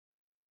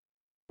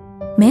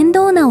面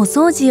倒なお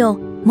掃除を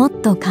もっ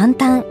と簡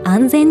単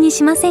安全に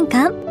しません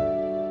か？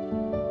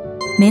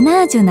メ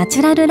ナージュナチ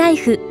ュラルライ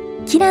フ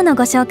キラの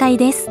ご紹介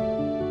です。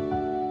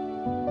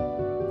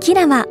キ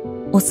ラは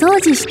お掃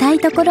除したい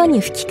ところ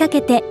に吹きか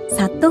けて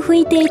さっと拭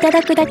いていた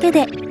だくだけ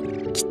で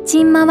キッ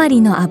チン周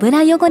りの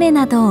油汚れ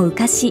などを浮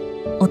かし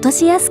落と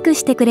しやすく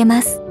してくれ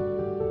ます。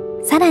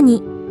さら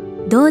に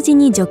同時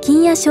に除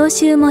菌や消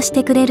臭もし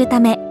てくれるた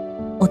め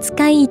お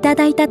使いいた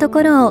だいたと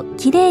ころを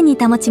きれいに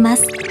保ちま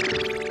す。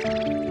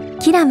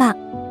キラは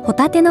ホ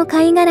タテの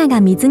貝殻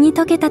が水に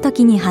溶けた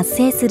時に発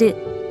生する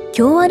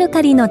強アル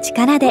カリの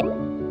力で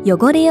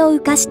汚れを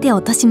浮かして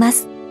落としま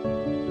す。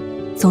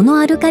その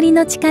アルカリ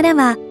の力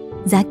は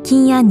雑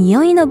菌や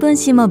匂いの分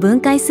子も分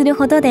解する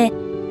ほどで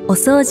お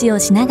掃除を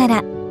しなが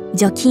ら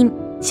除菌・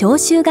消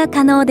臭が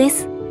可能で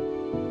す。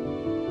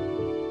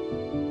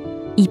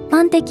一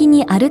般的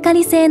にアルカ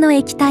リ性の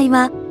液体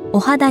はお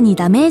肌に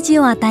ダメージ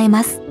を与え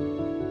ます。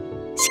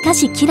しか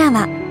しキラ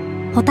は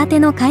ホタテ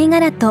の貝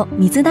殻と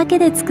水だけ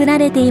で作ら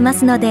れていま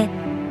すので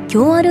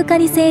強アルカ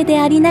リ性で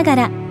ありなが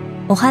ら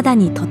お肌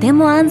にとて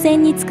も安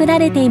全に作ら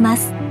れていま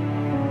す。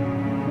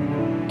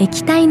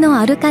液体の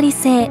アルカリ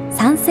性・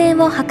酸性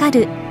を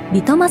測る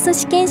リトマス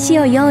試験紙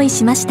を用意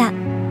しました。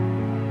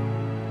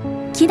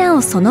キラ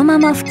をそのま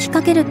ま吹き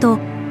かけると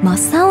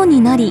真っ青に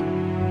なり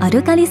ア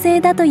ルカリ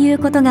性だという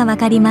ことがわ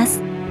かりま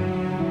す。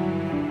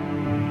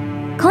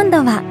今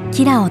度は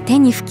キラを手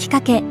に吹き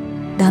かけ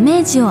ダメ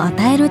ージを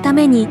与えるた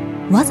めに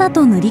わざ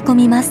と塗り込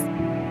みます。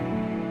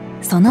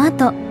その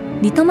後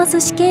リトマ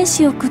ス試験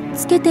紙をくっ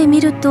つけてみ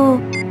ると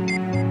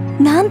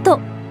なんと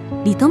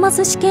リトマ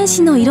ス試験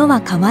紙の色は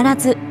変わら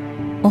ず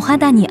お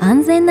肌に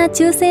安全な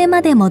中性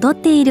まで戻っ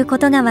ているこ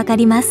とがわか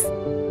ります。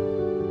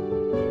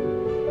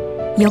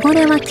汚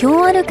れは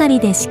強アルカリ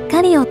でしっ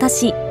かり落と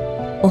し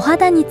お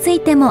肌につい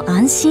ても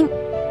安心。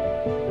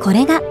こ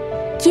れが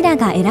キラ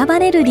が選ば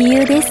れる理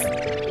由です。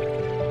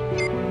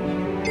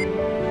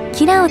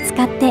キラを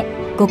使って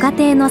ご家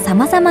庭のさ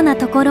まざまな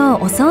ところをお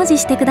掃除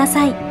してくだ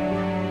さい。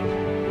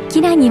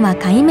キラには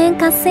界面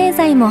活性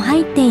剤も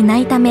入っていな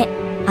いため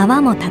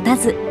泡も立た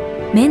ず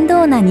面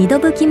倒な二度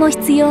拭きも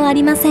必要あ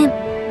りません。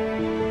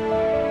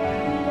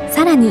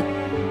さらに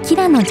キ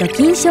ラの除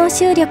菌消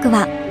臭力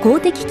は公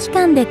的機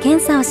関で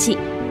検査をし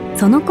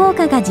その効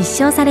果が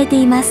実証されて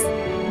います。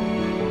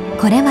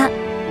これは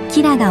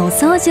キラがお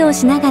掃除を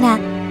しながら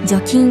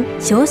除菌・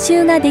消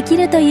臭ができ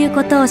るという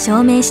ことを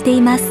証明して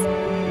います。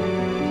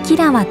キ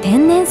ラは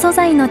天然素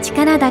材の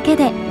力だけ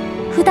で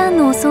普段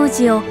のお掃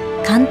除を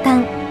簡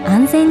単・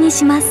安全に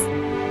します。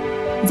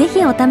ぜ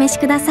ひお試し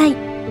くださ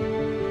い。